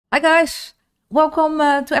Hi guys, welcome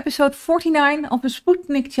to episode 49 of the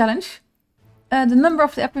Sputnik challenge. The number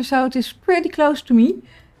of the episode is pretty close to me.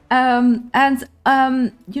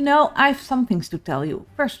 You know, I have some things to tell you.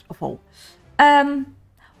 First of all,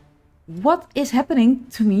 what is happening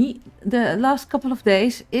to me the last couple of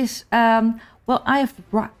days is, well, I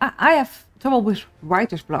have trouble with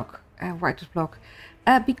writer's block,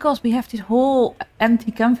 because we have this whole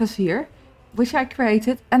empty canvas here, which I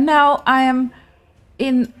created, and now I am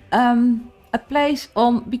in a place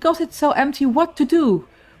on, because it's so empty, what to do.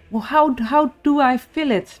 Well, how do I fill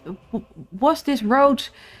it? Was this road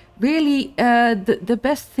really the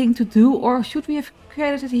best thing to do, or should we have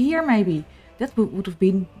created it here maybe? That would have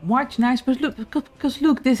been much nice, but look, because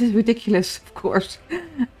look, this is ridiculous, of course.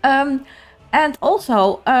 And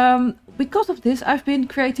also, because of this, I've been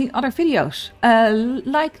creating other videos,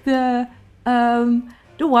 like the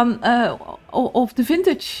one of the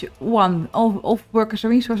vintage one of Workers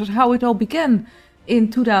and Resources, how it all began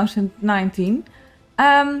in 2019.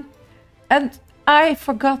 And I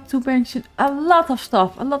forgot to mention a lot of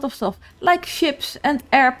stuff, like ships and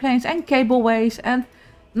airplanes and cableways. And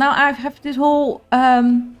now I have this whole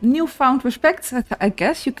newfound respect, I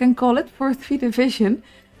guess you can call it, for 3D division,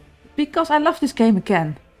 because I love this game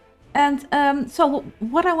again. And so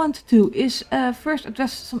what I want to do is first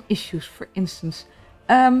address some issues. For instance,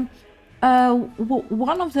 one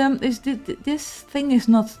of them is this thing is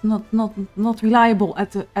not reliable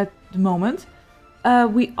at the moment.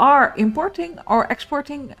 We are importing or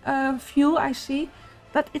exporting fuel, I see,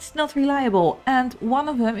 but it's not reliable. And one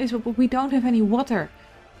of them is we don't have any water.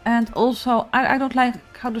 And also, I don't like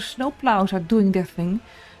how the snowplows are doing their thing.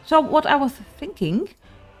 So what I was thinking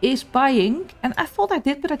is buying, and I thought I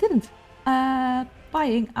did, but I didn't,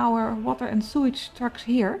 buying our water and sewage trucks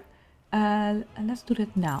here. And let's do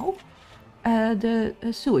that now. The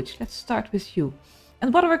sewage, let's start with you.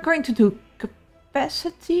 And what are we going to do?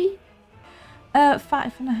 Capacity?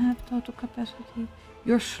 5.5 total capacity.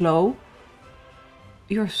 You're slow.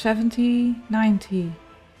 You're 70, 90.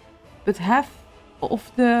 But half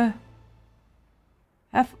of the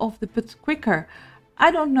but quicker.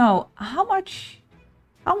 I don't know. How much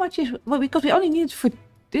is, well, because we only need it for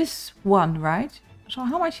this one, right? So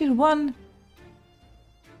how much is one?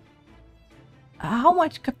 How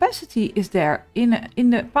much capacity is there in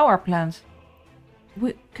the power plant?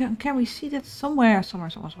 Can we see that somewhere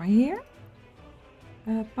here?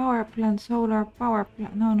 Power plant, solar power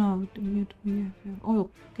plant. No. We have oil,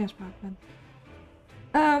 gas power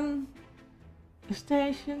plant.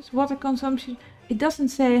 Stations, water consumption. It doesn't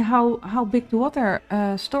say how big the water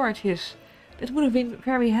storage is. That would have been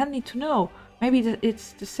very handy to know. Maybe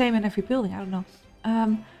it's the same in every building. I don't know.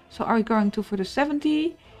 So are we going to for the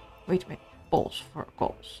 70? Wait. Balls for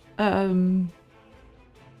goals.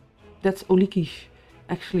 That's Olikish,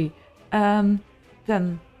 actually.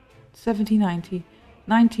 Then 70, 90.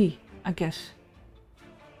 90, I guess.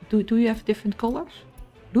 Do you have different colors?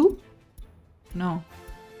 Blue? No.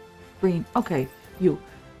 Green. Okay, you.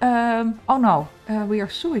 Oh no, we are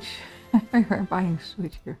sewage. We are buying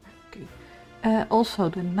sewage here. Okay. Also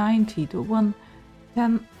the 90, the 1,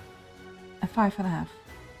 10, and 5.5.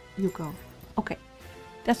 You go. Okay,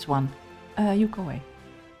 that's one. You go away.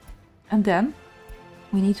 And then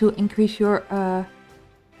we need to increase your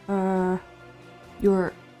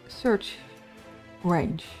search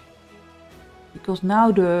range, because now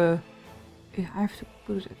I have to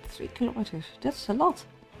put it at 3 kilometers. That's a lot.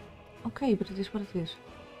 Okay, but it is what it is.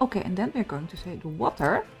 Okay, and then we're going to say the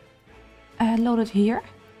water load it here,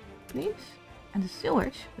 please, and the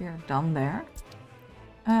sewage, we are done there.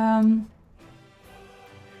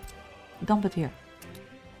 Dump it here.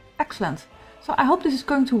 Excellent. So I hope this is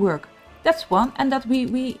going to work. That's one, and that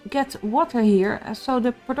we get water here, so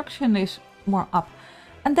the production is more up.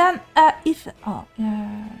 And then Ethan,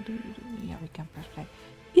 yeah, we can press play.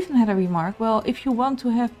 Ethan had a remark. Well, if you want to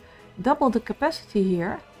have double the capacity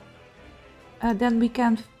here, then we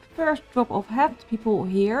can first drop off half the people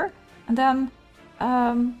here, and then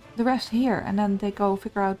the rest here, and then they go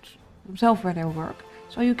figure out themselves where they work.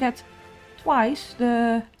 So you get twice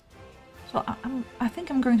the. So I think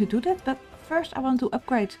I'm going to do that, but first I want to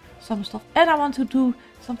upgrade some stuff, and I want to do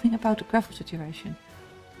something about the gravel situation.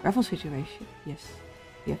 Gravel situation, yes.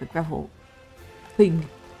 We have a gravel thing.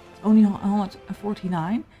 It's only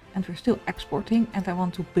 149, and we're still exporting, and I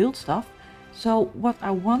want to build stuff. So what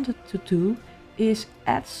I wanted to do is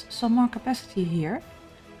add some more capacity here,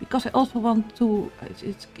 because I also want to.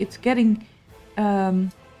 It's getting.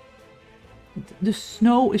 The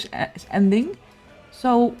snow is ending.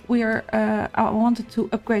 So I wanted to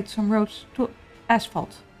upgrade some roads to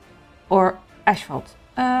asphalt, or asphalt.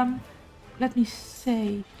 let me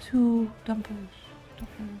say 2 dumpers,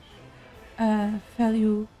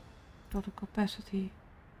 value, total capacity,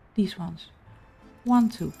 these ones, 1,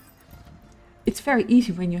 2. It's very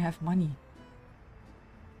easy when you have money.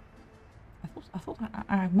 I thought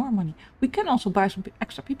I have more money. We can also buy some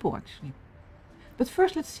extra people actually. But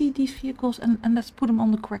first let's see these vehicles and let's put them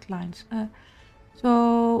on the correct lines.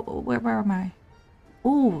 So where am I?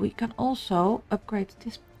 Oh, we can also upgrade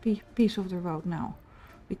this piece of the road now.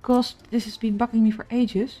 Because this has been bugging me for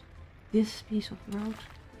ages. This piece of the road.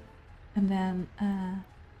 And then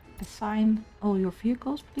assign all your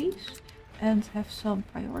vehicles please. And have some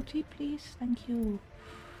priority please. Thank you.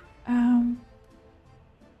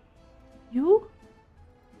 You?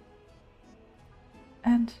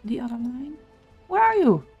 And the other line? Where are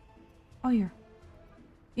you? Oh, here.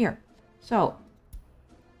 Here. So,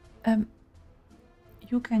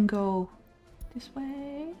 you can go this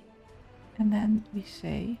way. And then we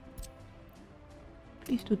say,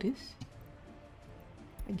 please do this.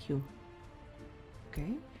 Thank you.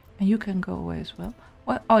 Okay. And you can go away as well.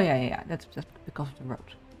 Well, oh yeah. That's because of the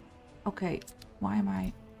road. Okay. Why am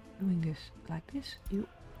I doing this like this?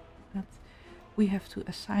 We have to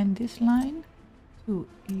assign this line to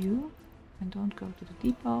you. And don't go to the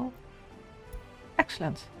depot.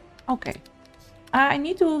 Excellent. Okay. I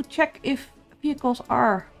need to check if vehicles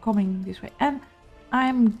are coming this way. And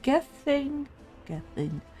I'm guessing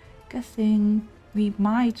we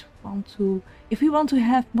might want to, if we want to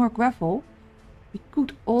have more gravel, we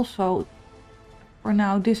could also for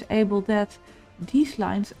now disable that these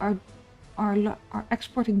lines are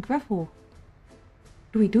exporting gravel.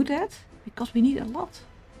 Do we do that? Because we need a lot.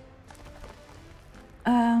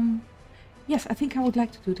 Yes, I think I would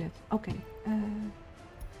like to do that. Okay.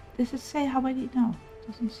 Does it say how many? No, it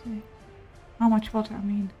doesn't say. How much water, I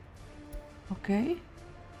mean. Okay.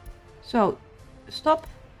 So, stop.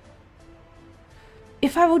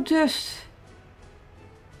 If I would just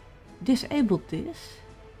disable this,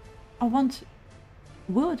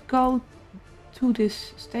 will it go to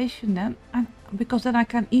this station then? Because then I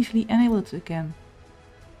can easily enable it again.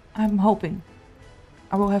 I'm hoping.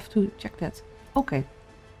 I will have to check that. Okay.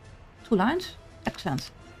 2 lines.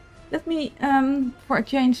 Excellent. Let me, for a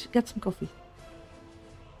change, get some coffee.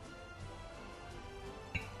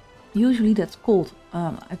 Usually that's cold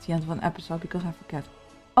at the end of an episode because I forget.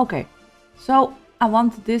 Okay. So I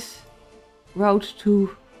want this road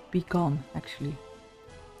to be gone actually.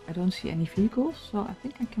 I don't see any vehicles, so I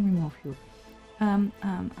think I can remove you.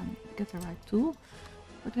 Get the right tool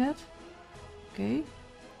for that. Okay.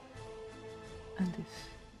 And this.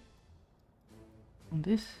 And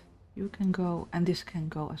this you can go, and this can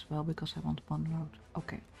go as well because I want one road.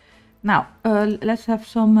 Okay. Now let's have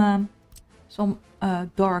some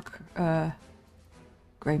dark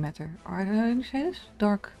gray matter. Or how do you say this?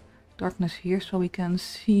 Darkness here, so we can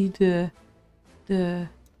see the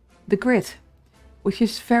grid, which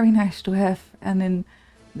is very nice to have. And in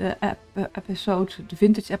the episode, the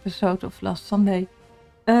vintage episode of last Sunday,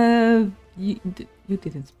 you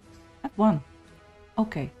didn't have one.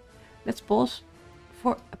 Okay, let's pause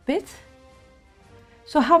for a bit.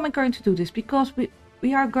 So how am I going to do this? Because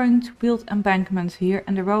we are going to build embankments here,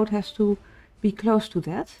 and the road has to be close to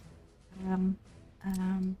that. Well,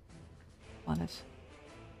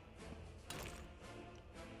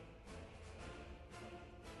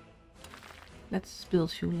 let's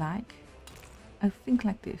build you like, I think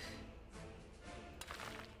like this.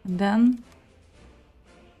 And then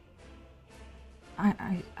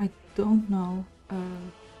I don't know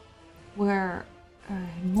where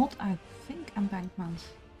not I think embankments.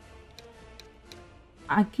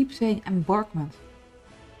 I keep saying embarkment.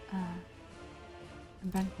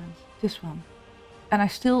 Embankment, this one. And I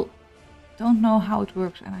still don't know how it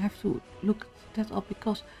works, and I have to look that up,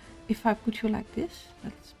 because if I put you like this,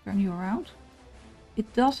 let's turn you around,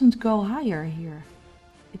 it doesn't go higher here.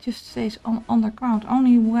 It just stays on underground.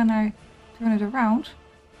 Only when I turn it around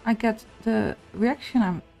I get the reaction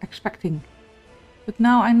I'm expecting. But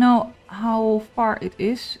now I know how far it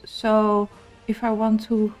is, so if I want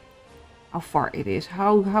to, how far it is,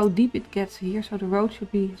 how deep it gets here, so the road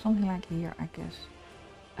should be something like here, I guess.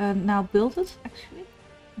 Now build it, actually.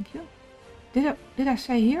 Thank you. Did I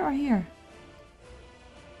say here or here?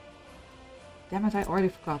 Damn it, I already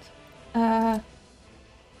forgot.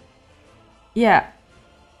 Yeah.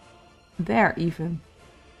 There even.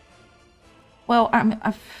 Well,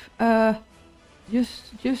 I've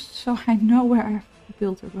just so I know where I have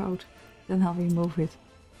built a road, then I'll remove it.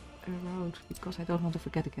 A road, because I don't want to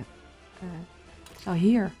forget again. So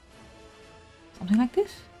here, something like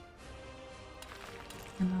this,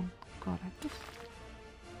 and then go like this.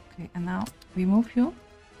 Okay, and now remove you.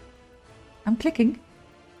 I'm clicking.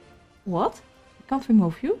 What? I can't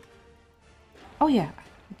remove you? Oh yeah,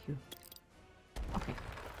 thank you. Okay.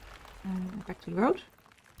 Back to the road.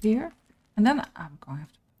 Here. And then I'm going to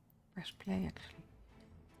have to press play actually.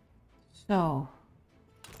 So,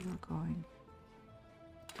 you're going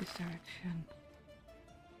this direction.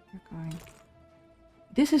 You're going.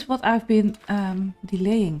 This is what I've been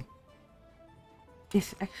delaying.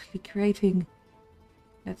 Is actually creating.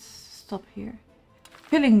 Let's stop here.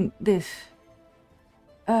 Filling this.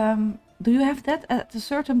 Do you have that at a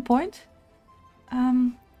certain point?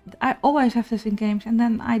 I always have this in games and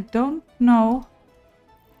then I don't know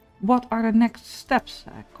what are the next steps.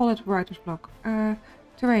 I call it writer's block.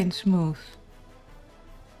 Terrain smooth.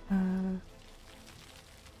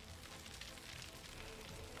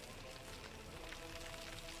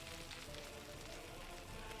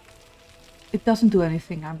 It doesn't do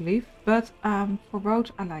anything, I believe, but for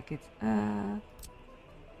roads I like it.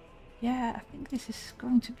 Yeah, I think this is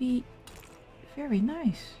going to be very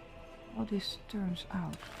nice how this turns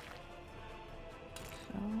out.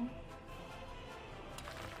 So,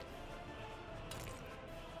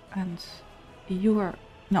 and you are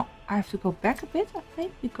no, I have to go back a bit, I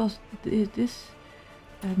think, because this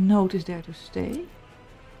node is there to stay.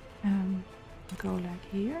 Go like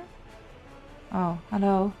here. Oh,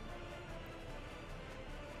 hello.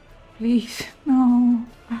 Please, no.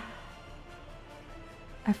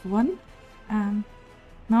 F1.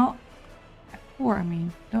 No. F4, I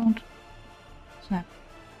mean. Don't snap.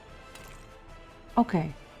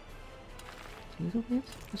 Okay. A little bit.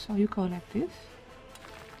 So you go like this.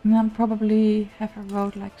 And then probably have a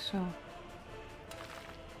road like so.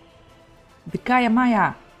 The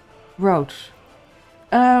CayaMaya roads.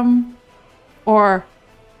 Or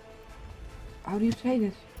how do you say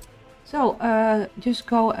this? So just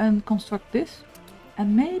go and construct this.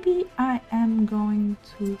 And maybe I am going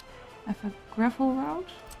to have a gravel road.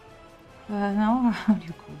 No, how do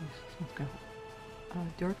you call this? It's not gravel.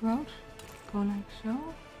 Dirt road. Go like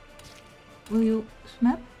so. Will you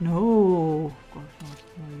snap? No, of course not.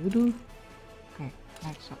 No, you do. Okay,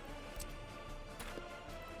 like so.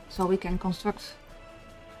 So we can construct.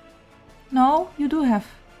 No, you do have.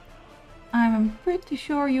 I'm pretty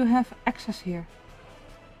sure you have access here.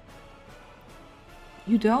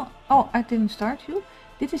 You don't? Oh, I didn't start you.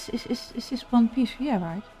 Is this one piece? Yeah,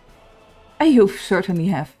 right. You certainly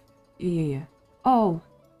have. Yeah. Oh,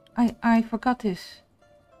 I forgot this.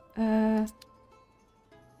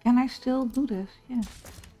 Can I still do this? Yeah.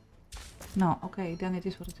 No, okay, then it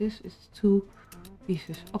is what it is. It's 2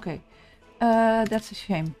 pieces. Okay. That's a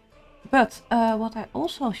shame. But what I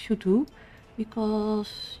also should do,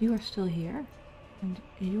 because you are still here and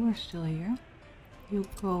you are still here, you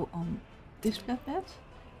go on this flatbed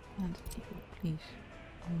and you please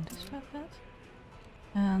on this flatbed,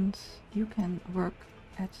 and you can work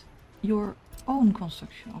at your own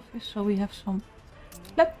construction office, so we have some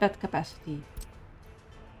flatbed capacity.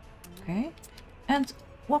 Okay, and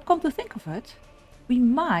what come to think of it, we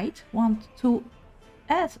might want to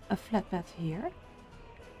add a flatbed here,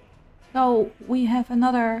 so we have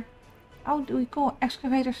another, how do we call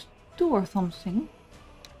excavators 2 or something?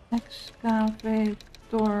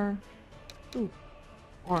 Excavator 2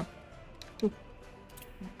 or 2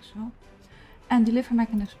 like so, and deliver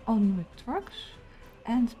mechanism only with trucks,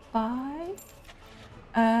 and buy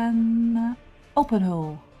an open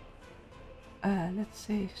hole. Let's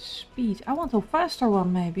say speed. I want a faster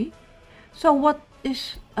one maybe. So what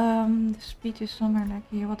is the speed is somewhere like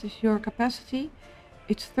here. What is your capacity?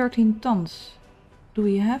 It's 13 tons. Do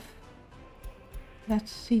we have?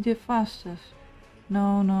 Let's see the fastest.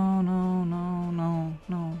 No.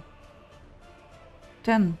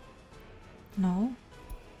 10. No.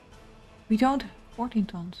 We don't have 14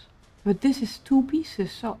 tons. But this is 2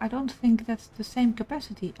 pieces, so I don't think that's the same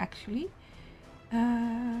capacity actually.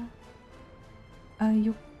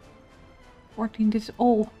 You 14, this is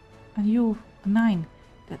all, and you 9.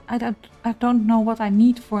 That I don't know what I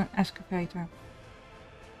need for an excavator.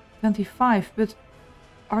 25, but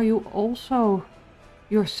are you also,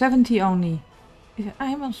 you're 70 only.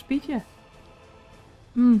 I am on speed, yeah.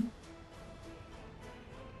 I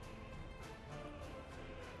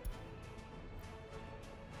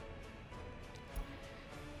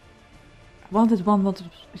wanted one what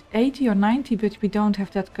is 80 or 90, but we don't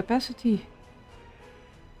have that capacity.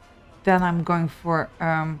 Then I'm going for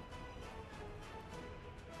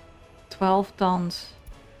 12 tons.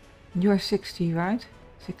 You're 60, right?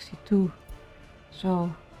 62.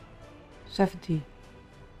 So 70.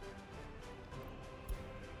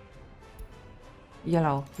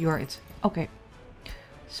 Yellow, you're it. Okay.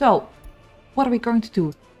 So what are we going to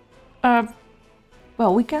do?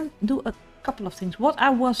 Well, we can do a couple of things. What I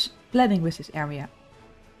was planning with this area.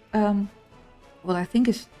 What I think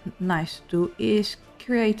is nice to do is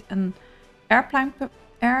create an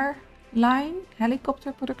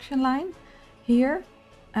helicopter production line here.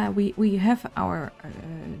 We have our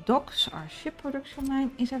docks, our ship production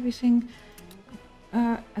line. Is everything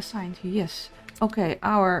assigned here? Yes. Okay,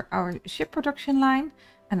 our ship production line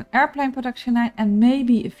and an airplane production line and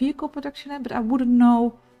maybe a vehicle production line, but I wouldn't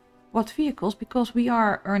know what vehicles because we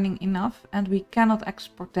are earning enough and we cannot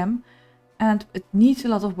export them and it needs a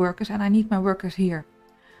lot of workers and I need my workers here.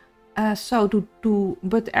 But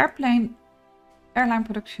the airline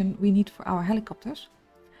production we need for our helicopters.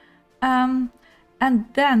 And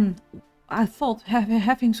then I thought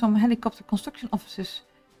having some helicopter construction offices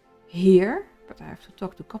here, but I have to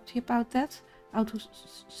talk to Copty about that, how to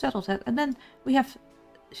settle that. And then we have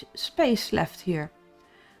space left here.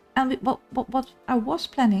 And what I was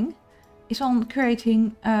planning is on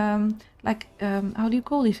creating how do you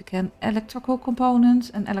call these again? Electrical components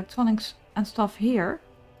and electronics and stuff here.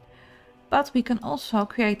 But we can also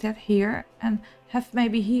create that here and have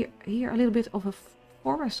maybe here a little bit of a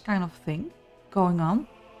forest kind of thing going on.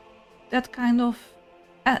 That kind of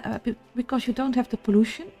because you don't have the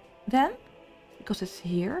pollution then, because it's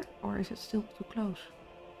here, or is it still too close?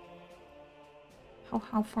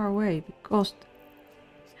 How far away? Because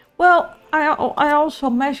well, I also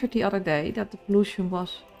measured the other day that the pollution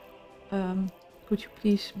was. Could you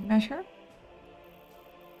please measure?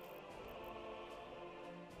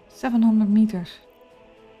 700 meters.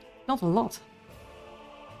 Not a lot.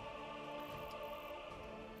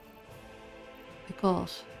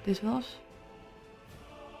 Because this was...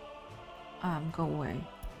 go away.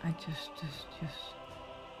 I just...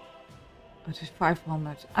 It is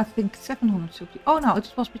 500. I think 700 should be... Oh no,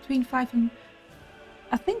 it was between 5 and...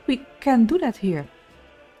 I think we can do that here.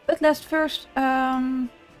 But let's first... am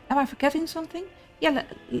I forgetting something? Yeah,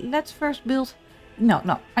 let's first build...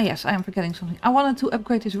 No. Yes, I am forgetting something. I wanted to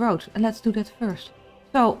upgrade this road. And let's do that first.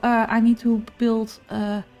 So, I need to build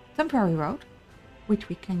a temporary road. Which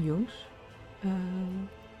we can use.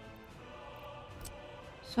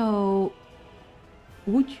 So...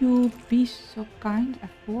 Would you be so kind,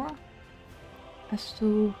 F4, as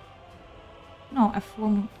to... No,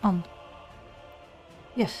 F4 on.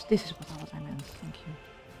 Yes, this is what I meant. Thank you.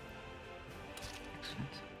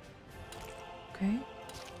 Excellent. Okay.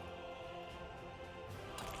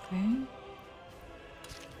 Okay.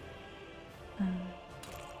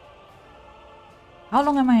 How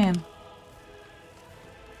long am I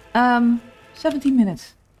in? 17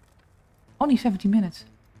 minutes. Only 17 minutes.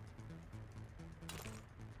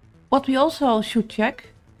 What we also should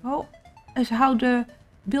check is how the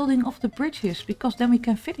building of the bridge is, because then we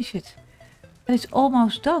can finish it. And it's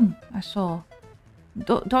almost done, I saw.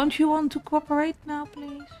 Don't you want to cooperate now,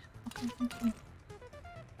 please? Okay, thank you.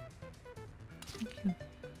 Thank you.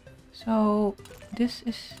 So, this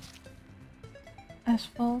is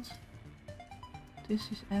asphalt.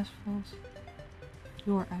 This is asphalt.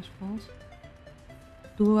 Your asphalt.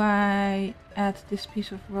 Do I add this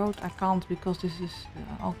piece of road? I can't because this is...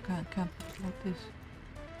 can't put it like this.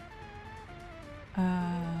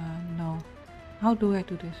 No. How do I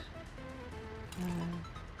do this?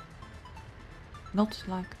 Not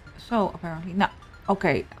like so, apparently. No.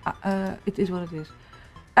 Okay. It is what it is.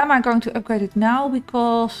 Am I going to upgrade it now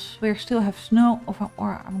because we still have snow?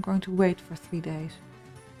 Or I'm going to wait for 3 days?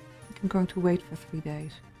 I'm going to wait for 3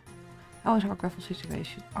 days. How is our gravel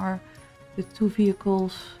situation? Are the 2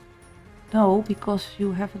 vehicles... No, because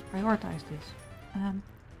you haven't prioritized this.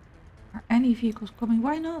 Are any vehicles coming?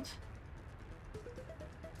 Why not?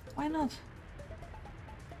 Why not?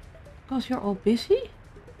 Because you're all busy?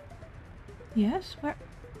 Yes?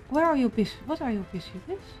 Where are you busy? What are you busy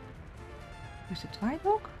with? With the dry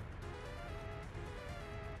dock?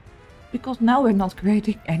 Because now we're not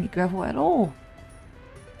creating any gravel at all.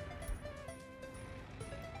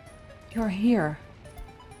 You're here.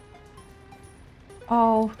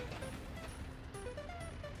 Oh.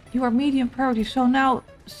 You are medium priority, so now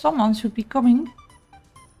someone should be coming.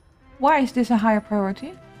 Why is this a higher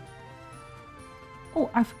priority? Oh,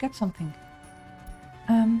 I forget something.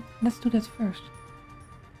 Let's do that first.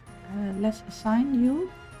 Let's assign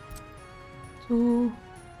you to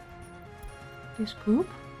this group.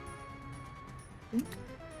 I think.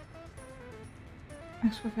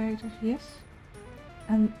 Excavators, yes.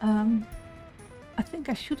 And I think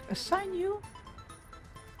I should assign you.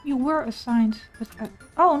 You were assigned, but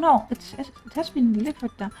oh no, it has been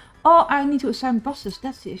delivered now. Oh, I need to assign buses.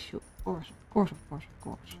 That's the issue. Of course.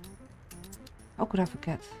 How could I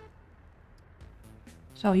forget?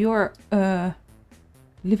 So you're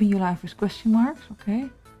living your life with question marks, okay?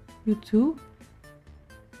 You too.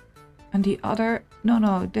 And the other,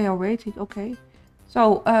 no, they are waiting. Okay.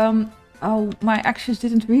 So, oh, my actions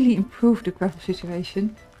didn't really improve the gravel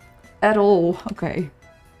situation at all. Okay.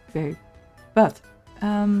 But,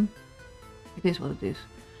 it is what it is.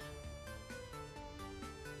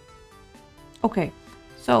 Okay.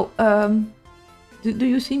 So, do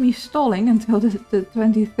you see me stalling until the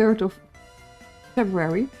 23rd of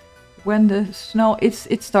February, when the snow it's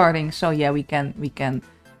starting? So yeah, we can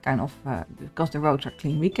kind of because the roads are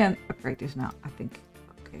clean, we can upgrade this now, I think.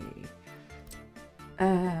 Okay.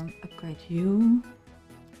 Upgrade you.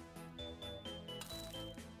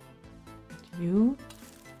 You.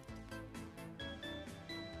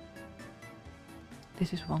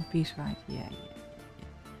 This is one piece, right? Yeah.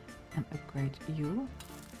 And upgrade you.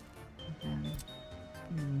 And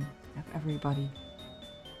then have everybody.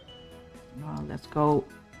 Well, let's go.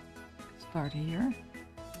 Start here.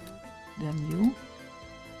 Then you.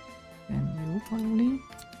 Then you probably.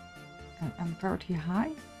 And priority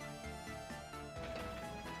high.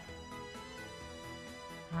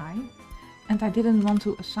 High. And I didn't want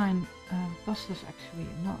to assign buses actually.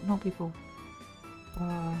 No people.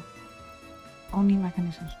 Only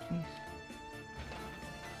mechanisms, please.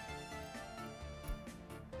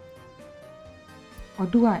 Or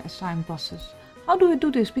do I assign buses? How do I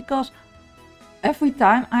do this? Because every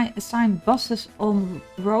time I assign buses on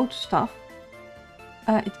road stuff,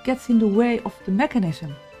 it gets in the way of the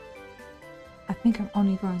mechanism. I think I'm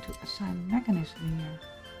only going to assign mechanism here.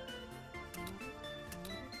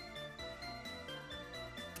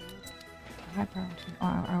 High priority.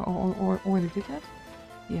 Or already did that?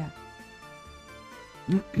 Yeah.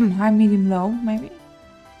 High, medium, low, maybe?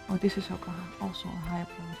 Or this is also a higher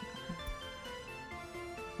priority.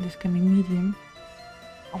 Okay. This can be medium.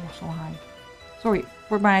 Also high. Sorry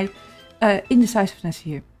for my indecisiveness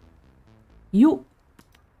here. You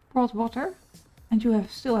brought water, and you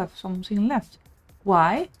still have something left.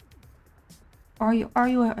 Why? Are you?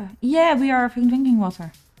 Yeah, we are having drinking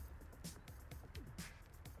water.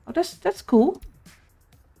 Oh, that's cool.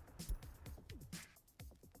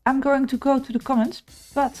 I'm going to go to the comments,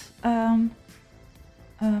 but I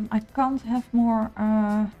can't have more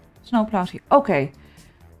snowplows here. Okay.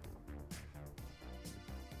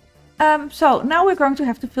 So now we're going to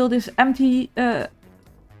have to fill this empty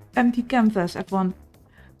canvas at one,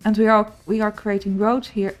 and we are creating roads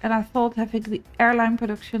here. And I thought having the airline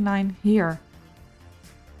production line here,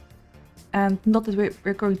 and not that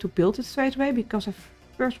we're going to build it straight away, because I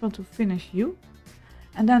first want to finish you,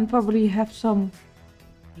 and then probably have some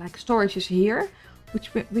like storages here,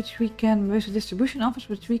 which we can, with a distribution office,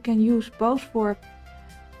 which we can use both for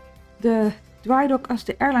the dry dock as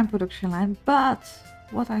the airline production line. But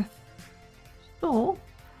what I stole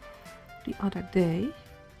the other day,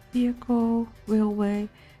 vehicle, railway,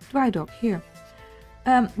 dry dock here.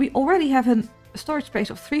 We already have a storage space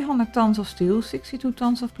of 300 tons of steel, 62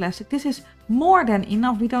 tons of plastic. This is more than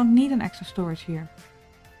enough. We don't need an extra storage here.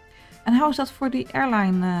 And how is that for the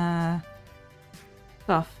airline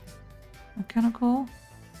stuff? Mechanical,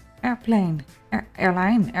 airplane,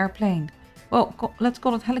 airplane. Well, let's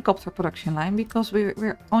call it helicopter production line, because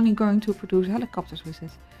we're only going to produce helicopters with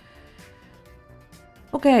it.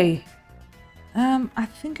 Okay. I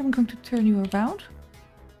think I'm going to turn you around,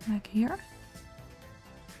 like here.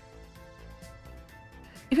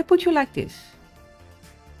 If I put you like this,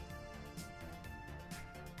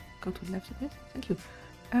 go to the left a bit. Thank you.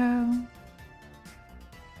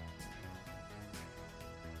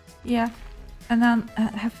 Yeah, and then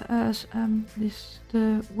have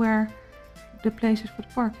where the places for the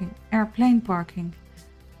parking, airplane parking.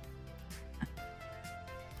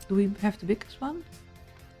 Do we have the biggest one,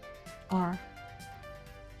 or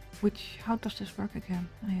which? How does this work again?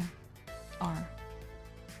 Oh yeah, R.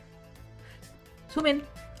 Zoom in.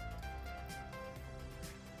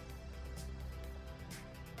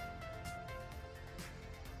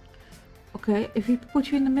 Okay, if we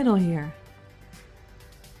put you in the middle here.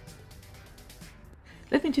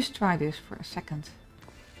 Let me just try this for a second.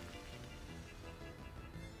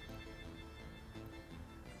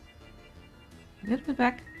 A little bit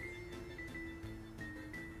back.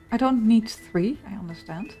 I don't need 3, I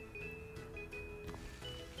understand.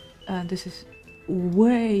 This is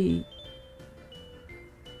way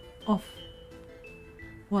off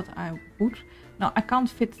what I would. No, I can't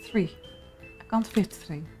fit 3. I can't fit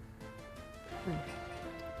 3.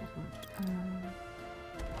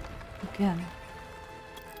 Again.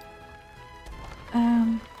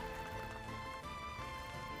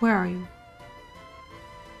 Where are you?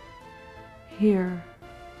 Here.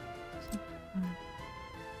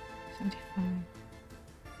 75.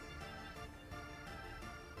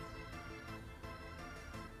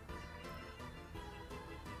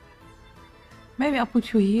 Maybe I'll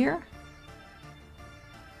put you here.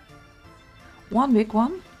 One big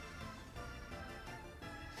one.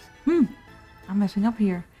 I'm messing up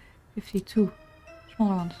here. 52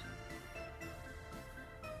 smaller ones.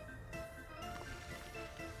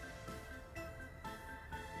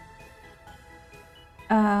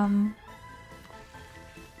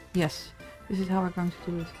 Yes, this is how we're going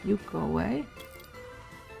to do it. You go away.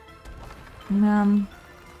 And then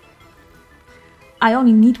I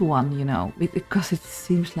only need one, you know, because it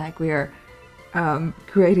seems like we're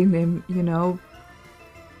creating them, you know,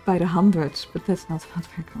 by the hundreds, but that's not what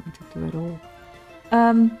we're going to do at all.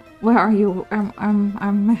 Where are you?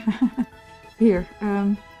 I'm here.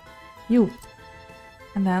 You.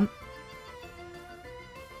 And then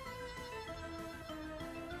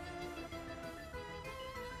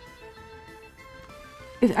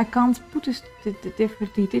I can't put this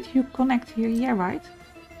differently. Did you connect here? Yeah, right?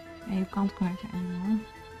 Yeah, you can't connect anymore.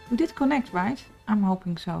 You did connect, right? I'm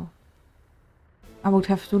hoping so. I would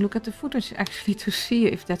have to look at the footage actually to see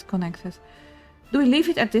if that connected. Do we leave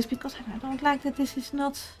it at this? Because I don't like that this is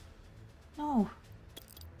not... No.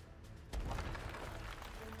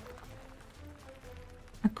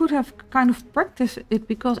 I could have kind of practiced it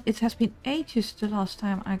because it has been ages the last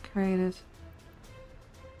time I created.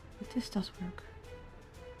 But this does work.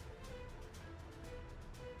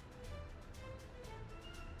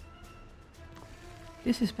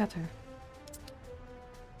 This is better.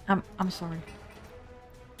 I'm sorry.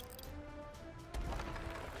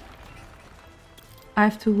 I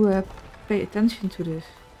have to pay attention to this.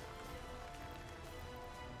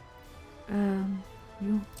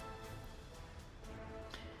 You.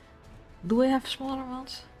 Do we have smaller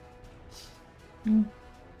ones?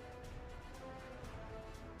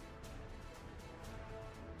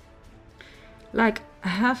 Like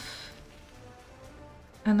half,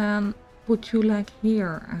 and then put you like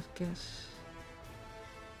here, I guess.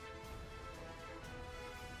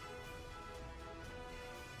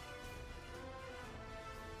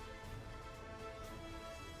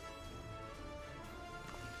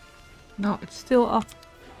 No, it's still up.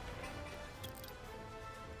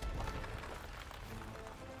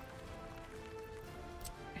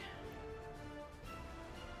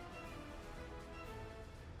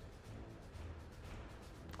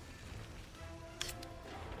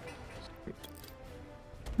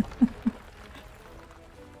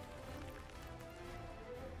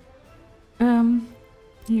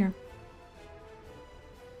 Here.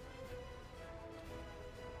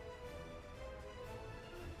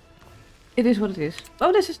 It is what it is.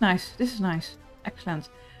 Oh, this is nice. This is nice. Excellent.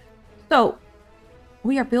 So,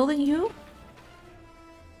 we are building you.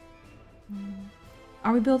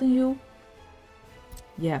 Are we building you?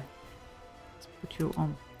 Yeah. Let's put you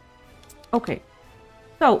on. Okay.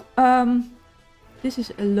 So, this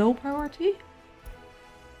is a low priority.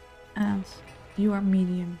 And you are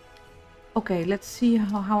medium. Okay, let's see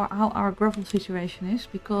how our gravel situation is,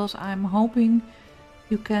 because I'm hoping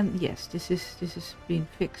you can... Yes, this is being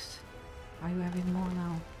fixed. Are you having more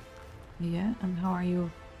now? Yeah, and how are you?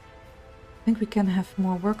 I think we can have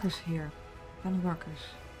more workers here. 10 workers.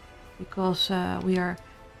 Because we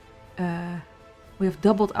have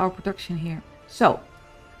doubled our production here. So,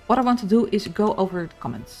 what I want to do is go over the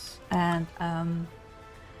comments. And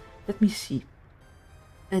let me see.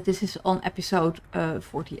 This is on episode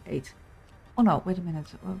 48. Oh no, wait a minute.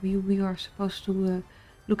 We are supposed to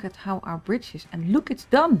look at how our bridge is. And look, it's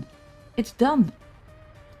done. It's done.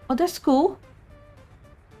 Oh, that's cool.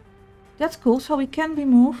 That's cool. So we can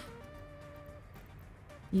remove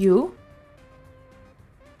you.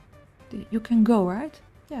 You can go, right?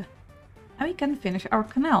 Yeah. And we can finish our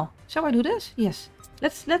canal. Shall I do this? Yes.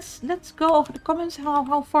 Let's go over the comments.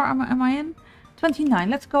 How far am I in? 29.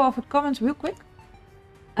 Let's go over the comments real quick.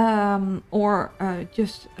 Or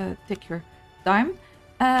just take your time.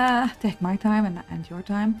 Take my time and your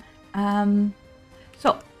time.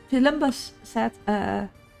 So Columbus said,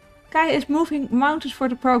 Kaya is moving mountains for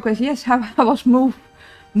the progress. Yes, I was move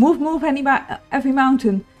every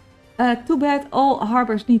mountain. Too bad all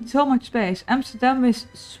harbors need so much space. Amsterdam with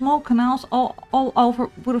small canals all over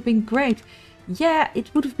would have been great. Yeah,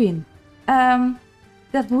 it would have been.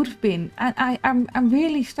 That would have been. And I'm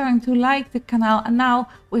really starting to like the canal. And now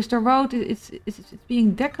with the road, it's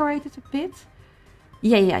being decorated a bit.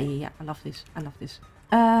 Yeah. I love this. I love this.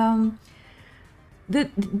 The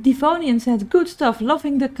Devonian said, good stuff.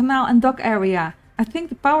 Loving the canal and dock area. I think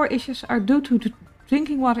the power issues are due to the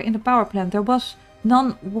drinking water in the power plant. There was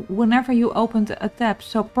none whenever you opened a tap.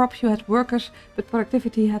 So props, you had workers, but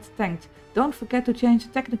productivity had tanked. Don't forget to change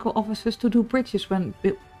the technical offices to do bridges when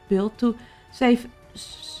built to save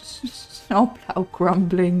snowplow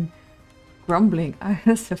crumbling. Grumbling.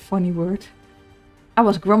 That's a funny word. I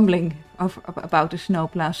was grumbling about the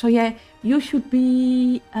snowplow. So yeah, you should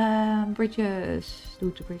be bridges.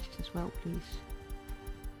 Do the bridges as well, please.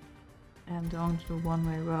 And don't do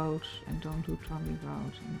one-way roads, and don't do trolley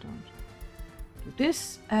roads, and don't do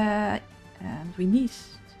this. And we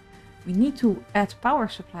need to add power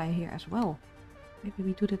supply here as well. Maybe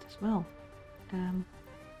we do that as well.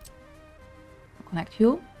 Connect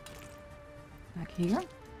you, like here.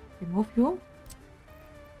 Remove you,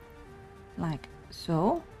 like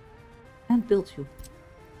so, and build you.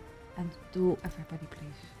 And do everybody,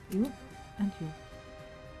 please. You and you.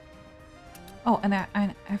 Oh, and I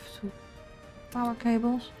have two power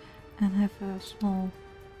cables and have a small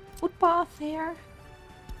footpath here.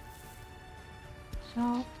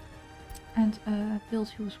 So, and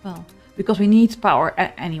build you as well. Because we need power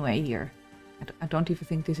anyway here. I don't even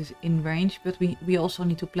think this is in range, but we also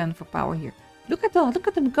need to plan for power here. Look at that! Look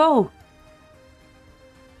at them go!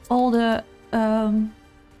 All the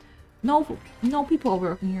no people are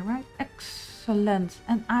working here, right? Excellent.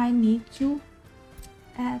 And I need to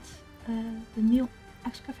add the new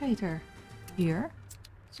excavator here,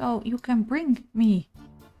 so you can bring me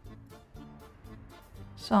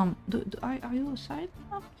some. Are you aside?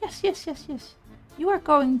 Oh, yes, yes, yes, yes. You are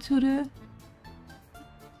going to the.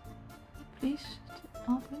 Please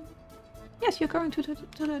open. Yes, you're going to the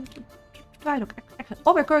viaduct. Excellent.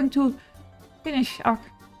 Oh, we're going to finish our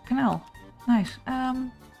canal. Nice.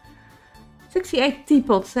 68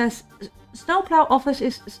 teapot says snowplow office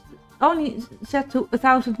is only set to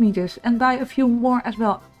 1,000 meters and buy a few more as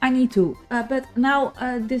well. I need to, but now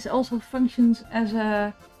this also functions as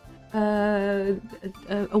a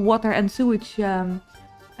water and sewage.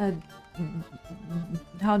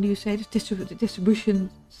 How do you say this? Distribution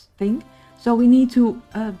thing. So we need to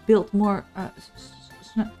build more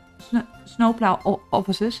snowplow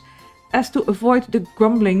offices as to avoid the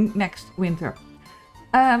grumbling next winter.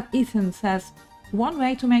 Ethan says, one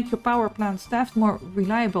way to make your power plant staffed more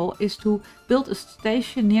reliable is to build a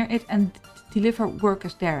station near it and deliver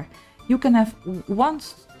workers there. You can have one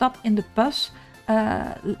stop in the bus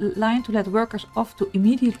line to let workers off to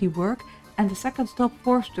immediately work, and the second stop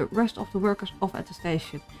force the rest of the workers off at the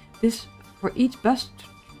station. This for each bus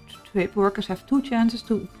trip, workers have 2 chances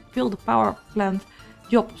to fill the power plant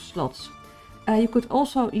job slots. You could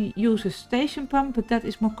also use a station pump, but that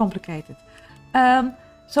is more complicated.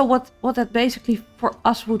 So what that basically for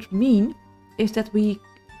us would mean is that we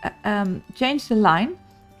change the line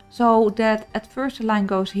so that at first the line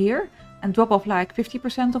goes here and drop off like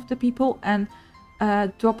 50% of the people and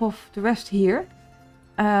drop off the rest here.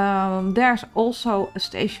 There's also a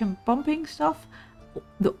station pumping stuff.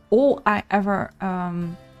 All I ever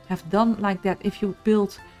have done like that, if you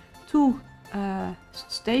build 2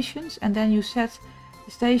 stations and then you set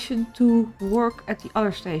the station to work at the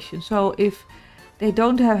other station. So if they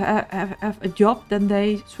don't have a job, then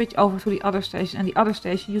they switch over to the other station, and the other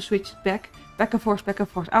station you switch back and forth, back and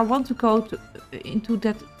forth. I want to go into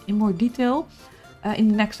that in more detail in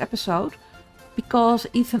the next episode, because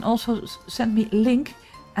Ethan also sent me a link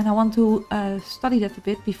and I want to study that a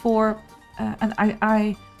bit before, and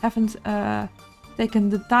I haven't taken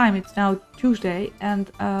the time. It's now Tuesday,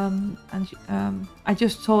 and I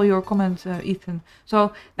just saw your comment, Ethan.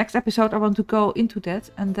 So next episode I want to go into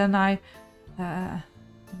that, and then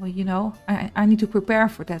well, you know, I need to prepare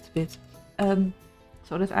for that a bit,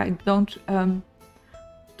 so that I don't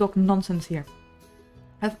talk nonsense here.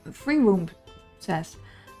 Free Room says,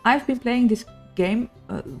 I've been playing this game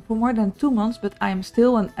for more than 2 months, but I am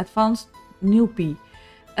still an advanced newbie.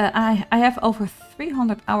 I have over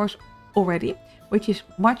 300 hours already, which is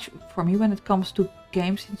much for me when it comes to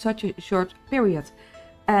games in such a short period.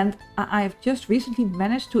 And I have just recently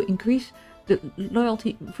managed to increase the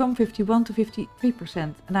loyalty from 51 to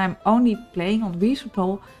 53%, and I'm only playing on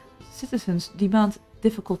reasonable citizens demand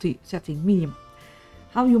difficulty setting medium.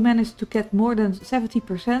 How you manage to get more than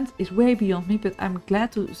 70% is way beyond me, but I'm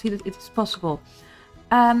glad to see that it is possible.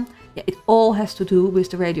 Yeah, it all has to do with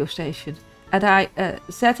the radio station. And I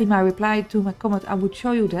said in my reply to my comment I would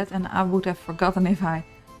show you that, and I would have forgotten if I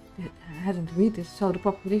hadn't read this. So the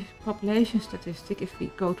population statistic, if we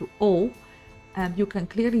go to all, and you can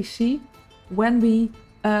clearly see when we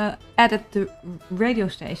added the radio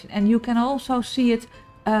station, and you can also see it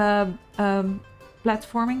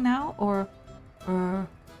platforming now, or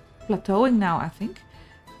plateauing now, I think,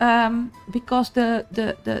 because the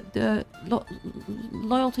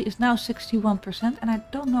loyalty is now 61%, and I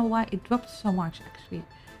don't know why it dropped so much actually.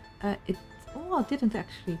 It didn't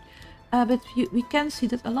actually, but we can see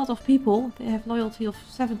that a lot of people, they have loyalty of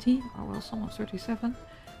 70, or well, some of 37.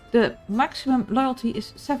 The maximum loyalty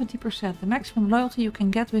is 70%. The maximum loyalty you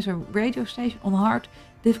can get with a radio station on hard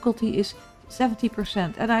difficulty is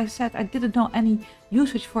 70%. And I said I didn't know any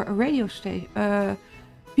usage for a radio station,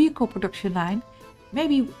 vehicle production line.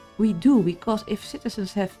 Maybe we do, because if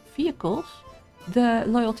citizens have vehicles, the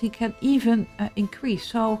loyalty can even increase.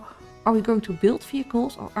 So are we going to build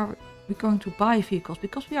vehicles, or are we going to buy vehicles?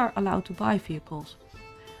 Because we are allowed to buy vehicles.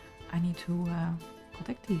 I need to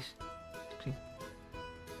contact these.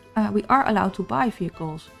 We are allowed to buy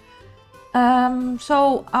vehicles.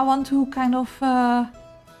 So I want to kind of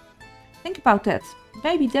think about that.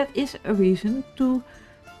 Maybe that is a reason to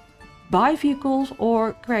buy vehicles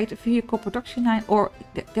or create a vehicle production line, or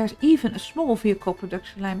there's even a small vehicle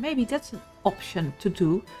production line. Maybe that's an option to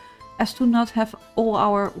do, as to not have all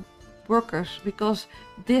our workers, because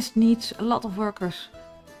this needs a lot of workers,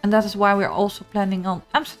 and that is why we're also planning on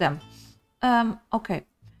Amsterdam. Okay,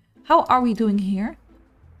 how are we doing here?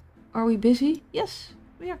 Are we busy? Yes,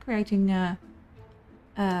 we are creating a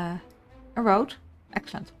road.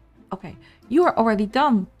 Excellent. Okay, you are already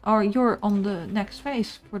done, or you're on the next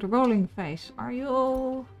phase for the rolling phase. Are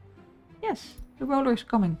you? Yes, the roller is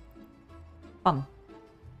coming. Fun.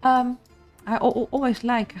 I always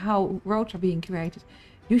like how roads are being created.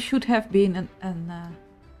 You should have been an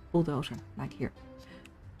bulldozer, like here.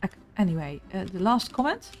 Anyway, the last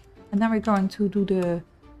comment, and then we're going to do the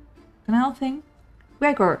canal thing.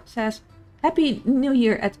 Gregor says, Happy New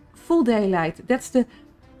Year at full daylight. That's the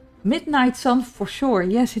midnight sun for sure.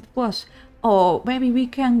 Yes, it was. Oh, maybe we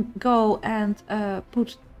can go and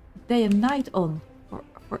put day and night on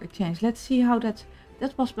for a change. Let's see how that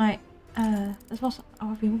was my that was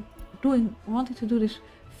I've been wanting to do this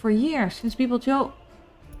for years, since People Joe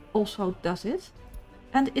also does it,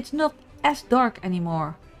 and it's not as dark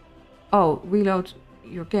anymore. Oh, reload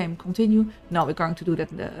your game. Continue. No, we're going to do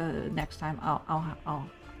that next time. I'll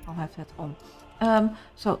have that on.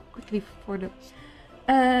 So quickly for the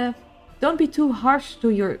don't be too harsh to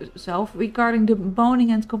yourself regarding the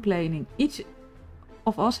moaning and complaining. Each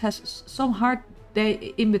of us has some hard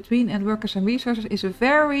day in between, and workers and resources is a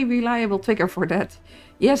very reliable trigger for that.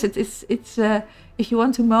 Yes, it's if you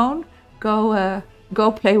want to moan,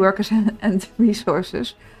 go play workers and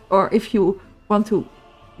resources, or if you want to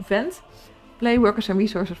vent, play workers and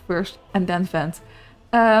resources first and then vent.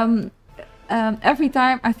 Every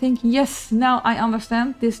time I think, yes, now I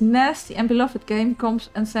understand, this nasty and beloved game comes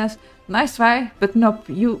and says, nice try, but nope,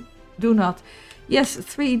 you do not. Yes,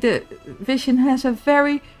 3, the vision has a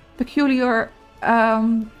very peculiar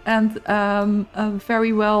and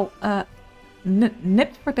very well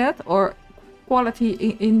nipped for that, or quality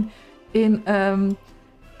in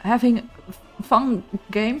having fun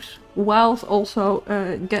games, whilst also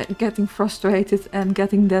getting frustrated and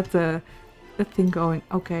getting that thing going.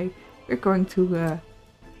 Okay, we're going to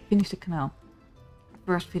finish the canal.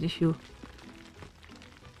 First finish you.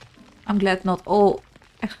 I'm glad not all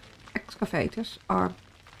excavators are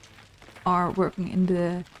working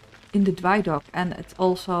in the dry dock, and it's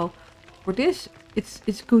also for this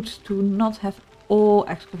it's good to not have all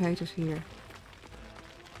excavators here.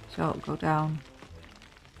 So go down.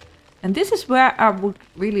 And this is where I would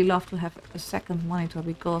really love to have a second monitor,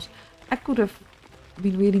 because I could have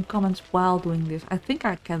been reading comments while doing this. I think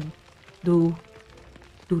I can do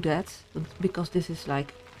that, because this is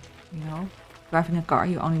like, you know, driving a car,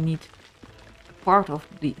 you only need a part of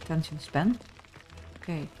the attention span.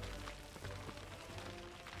 Okay.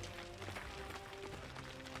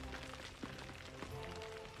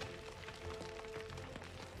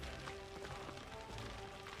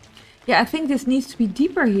 Yeah, I think this needs to be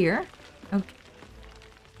deeper here,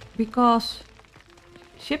 because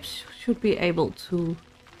ships should be able to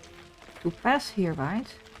pass here, right?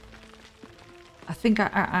 I think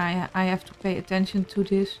I have to pay attention to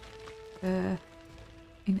this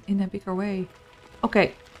in a bigger way.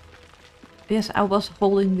 Okay. Yes, I was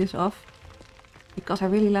holding this off because I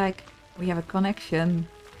really like we have a connection,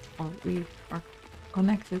 or we are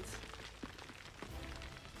connected.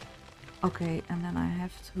 Okay, and then I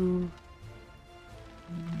have to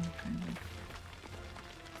kind of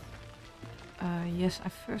yes, I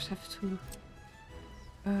first have to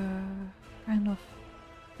kind of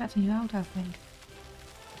flatten you out, I think.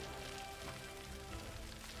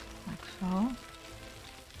 Like so.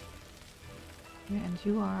 Yeah, and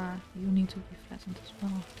you need to be flattened as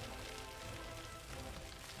well.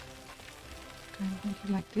 Kind of make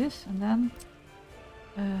it like this, and then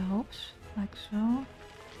oops, like so.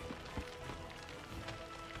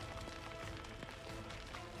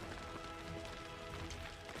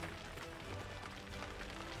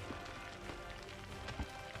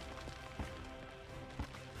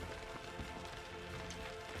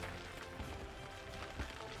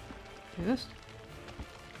 Just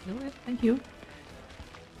do it. Thank you.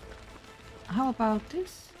 How about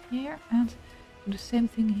this here? And do the same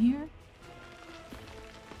thing here.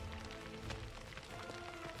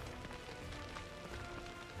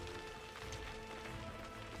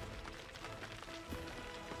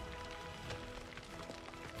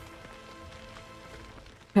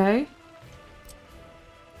 Okay.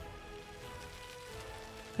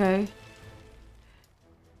 Okay.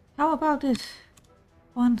 How about this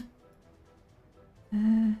one?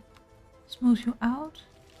 Smooth you out.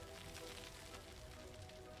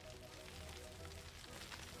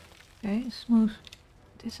 Okay, smooth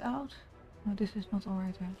this out. No, this is not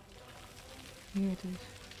alright there. Here it is.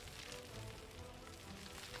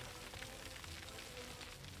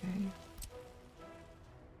 Okay.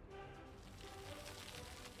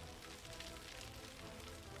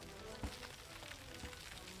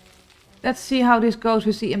 Let's see how this goes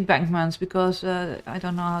with the embankments, because I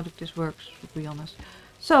don't know how this works, to be honest.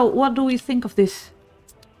 So, what do we think of this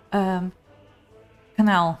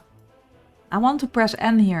canal? I want to press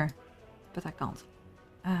N here, but I can't.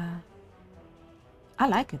 I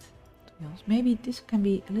like it, to be honest. Maybe this can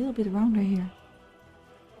be a little bit rounder here.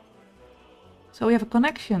 So we have a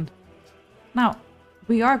connection. Now,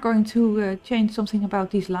 we are going to change something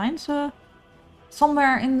about these lines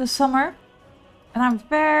somewhere in the summer. And I'm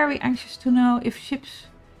very anxious to know if ships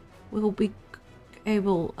will be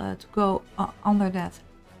able to go under that.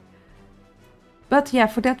 But yeah,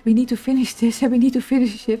 for that we need to finish this and we need to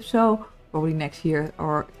finish the ship. So probably next year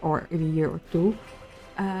or in a year or two.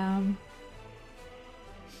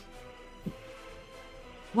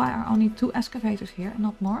 Why are only 2 excavators here and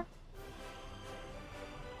not more?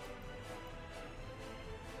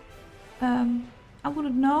 I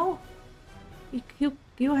wouldn't know.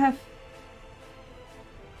 You have...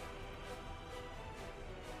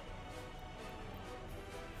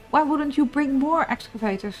 Why wouldn't you bring more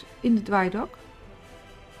excavators in the dry dock?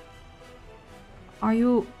 Are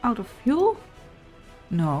you out of fuel?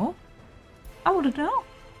 No. I wouldn't know.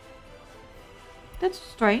 That's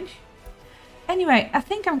strange. Anyway, I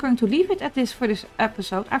think I'm going to leave it at this for this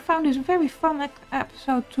episode. I found this a very fun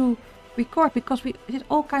episode to record because we did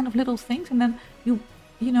all kind of little things, and then you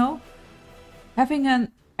know, having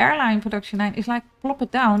an airline production line is like plop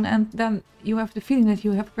it down and then you have the feeling that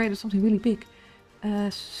you have created something really big.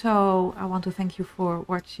 So I want to thank you for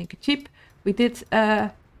watching Cheap. We did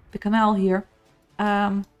the canal here.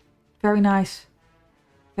 Very nice.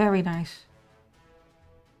 Very nice.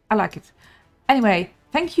 I like it. Anyway,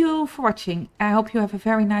 thank you for watching. I hope you have a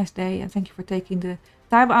very nice day and thank you for taking the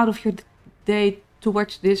time out of your day to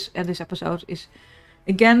watch this. And this episode is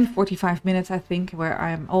again 45 minutes, I think, where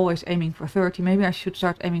I'm always aiming for 30. Maybe I should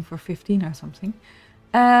start aiming for 15 or something.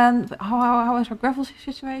 And how is our gravel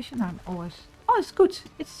situation? I'm always... Oh, it's good.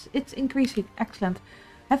 It's increasing. Excellent.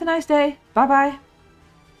 Have a nice day. Bye bye.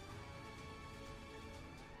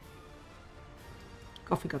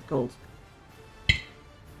 Coffee got cold.